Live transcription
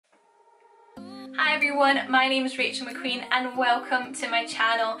Hi everyone, my name is Rachel McQueen and welcome to my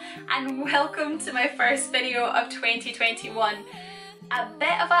channel and welcome to my first video of 2021. A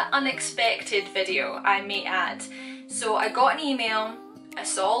bit of an unexpected video, I may add. So I got an email, I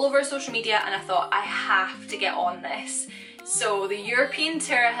saw all over social media and I thought I have to get on this. So the European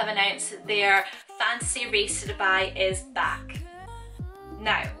Tour have announced their fantasy race to Dubai is back.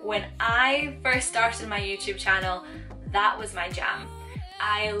 Now, when I first started my YouTube channel, that was my jam.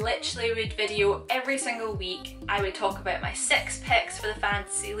 I literally would video every single week. I would talk about my 6 picks for the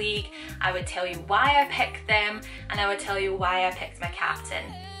Fantasy League, I would tell you why I picked them, and I would tell you why I picked my captain.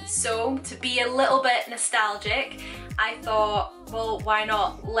 So to be a little bit nostalgic, I thought, well, why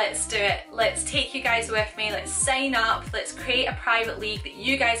not? Let's do it. Let's take you guys with me, let's sign up, let's create a private league that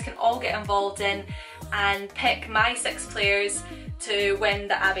you guys can all get involved in and pick my 6 players to win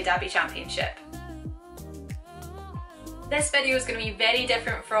the Abu Dhabi Championship. This video is going to be very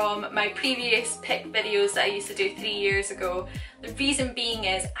different from my previous pick videos that I used to do 3 years ago. The reason being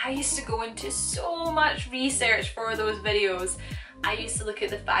is I used to go into so much research for those videos. I used to look at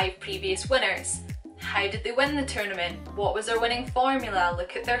the 5 previous winners. How did they win the tournament? What was their winning formula?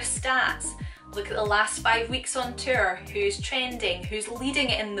 Look at their stats. Look at the last 5 weeks on tour. Who's trending? Who's leading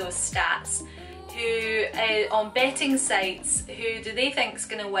in those stats? Who on betting sites, who do they think is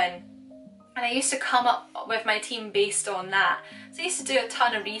going to win? And I used to come up with my team based on that. So I used to do a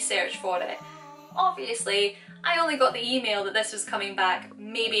ton of research for it. Obviously, I only got the email that this was coming back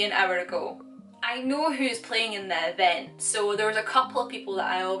maybe an hour ago. I know who's playing in the event, so there was a couple of people that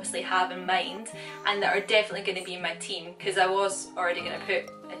I obviously have in mind and that are definitely going to be in my team because I was already going to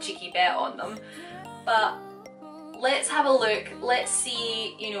put a cheeky bet on them. But let's have a look, let's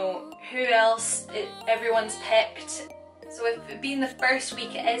see, you know, who else everyone's picked. So with it being the first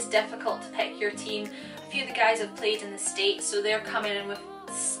week, it is difficult to pick your team. A few of the guys have played in the States, so they're coming in with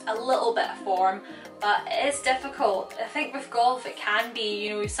a little bit of form, but it is difficult. I think with golf it can be,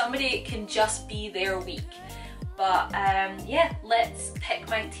 you know, somebody can just be their week. But yeah, let's pick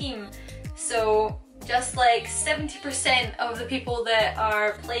my team. So just like 70% of the people that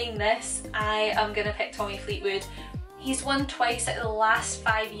are playing this, I am going to pick Tommy Fleetwood. He's won twice out of the last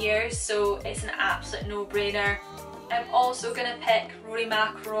 5 years, so it's an absolute no-brainer. I'm also going to pick Rory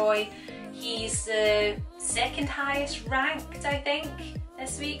McIlroy. He's the 2nd highest ranked, I think,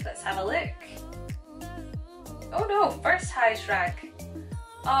 this week. Let's have a look. Oh no, 1st highest rank.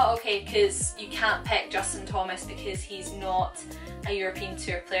 Oh, okay, because you can't pick Justin Thomas because he's not a European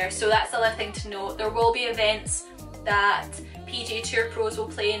Tour player. So that's the other thing to note. There will be events that PGA Tour pros will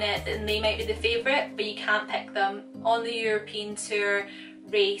play in it and they might be the favourite, but you can't pick them. On the European Tour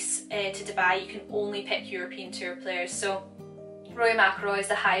race to Dubai, you can only pick European Tour players. So Rory McIlroy is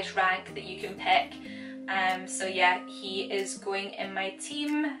the highest rank that you can pick. So yeah, he is going in my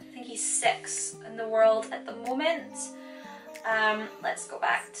team. I think he's 6th in the world at the moment. Let's go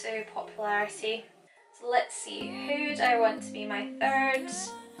back to popularity. So let's see, who do I want to be my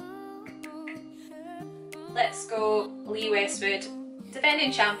 3rd? Let's go Lee Westwood,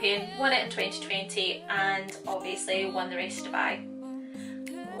 defending champion, won it in 2020 and obviously won the race to Dubai.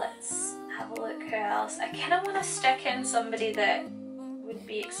 Let's have a look who else. I kind of want to stick in somebody that wouldn't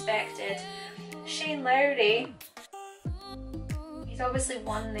be expected. Shane Lowry, he's obviously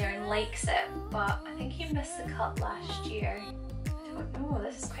won there and likes it, but I think he missed the cut last year. I don't know,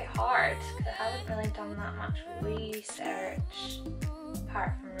 this is quite hard because I haven't really done that much research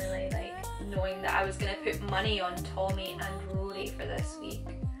apart from really like knowing that I was going to put money on Tommy and Rory for this week.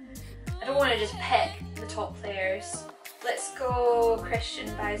 I don't want to just pick the top players. Let's go Christian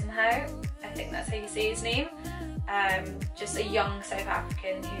Weisenhout, I think that's how you say his name. Just a young South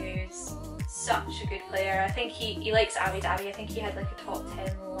African who's such a good player. I think he likes Abu Dhabi. I think he had like a top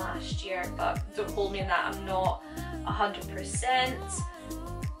 10 last year, but don't hold me on that, I'm not 100%.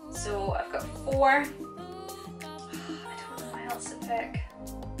 So I've got 4. I don't know what else to pick.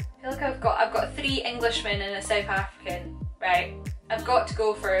 I feel like I've got 3 Englishmen and a South African. Right, I've got to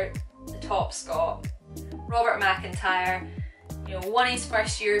go for the top Scot. Robert McIntyre, you know, won his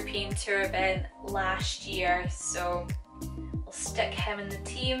first European Tour event last year, so I'll stick him in the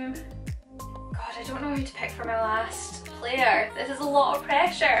team. God, I don't know who to pick for my last player. This is a lot of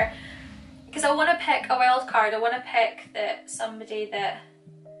pressure because I want to pick a wild card. I want to pick somebody that,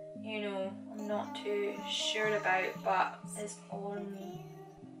 you know, I'm not too sure about but is on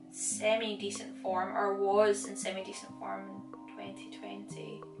semi-decent form or was in semi-decent form in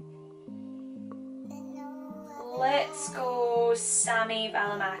 2020. Let's go Sami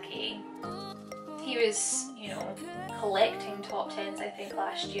Välimäki. He was, you know, collecting top 10s I think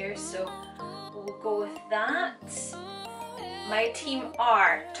last year, so we'll go with that. my team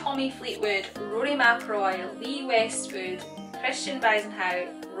are Tommy Fleetwood, Rory McIlroy, Lee Westwood, Christian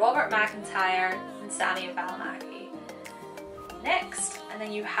Weisenhout, Robert McIntyre and Sammy Valimaki. Next, and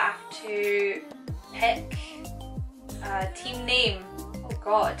then you have to pick a team name. Oh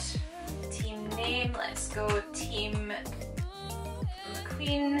god, team name, let's go Team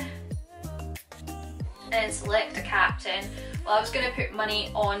McQueen, and select a captain. Well, I was going to put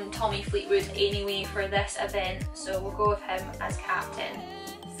money on Tommy Fleetwood anyway for this event, so we'll go with him as captain.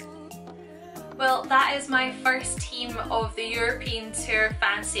 Well, that is my first team of the European Tour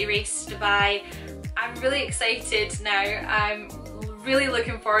Fantasy Race Dubai. I'm really excited now. I'm really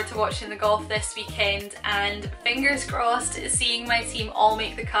looking forward to watching the golf this weekend, and fingers crossed seeing my team all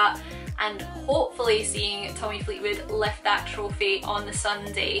make the cut and hopefully seeing Tommy Fleetwood lift that trophy on the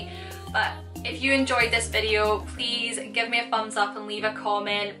Sunday. But if you enjoyed this video, please give me a thumbs up and leave a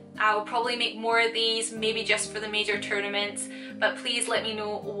comment. I'll probably make more of these, maybe just for the major tournaments, but please let me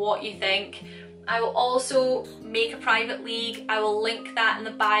know what you think. I will also make a private league. I will link that in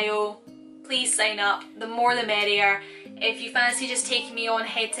the bio. Please sign up, the more the merrier. If you fancy just taking me on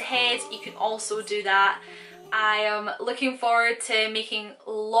head to head, you can also do that. I am looking forward to making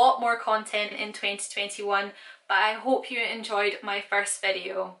a lot more content in 2021, but I hope you enjoyed my first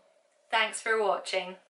video. Thanks for watching.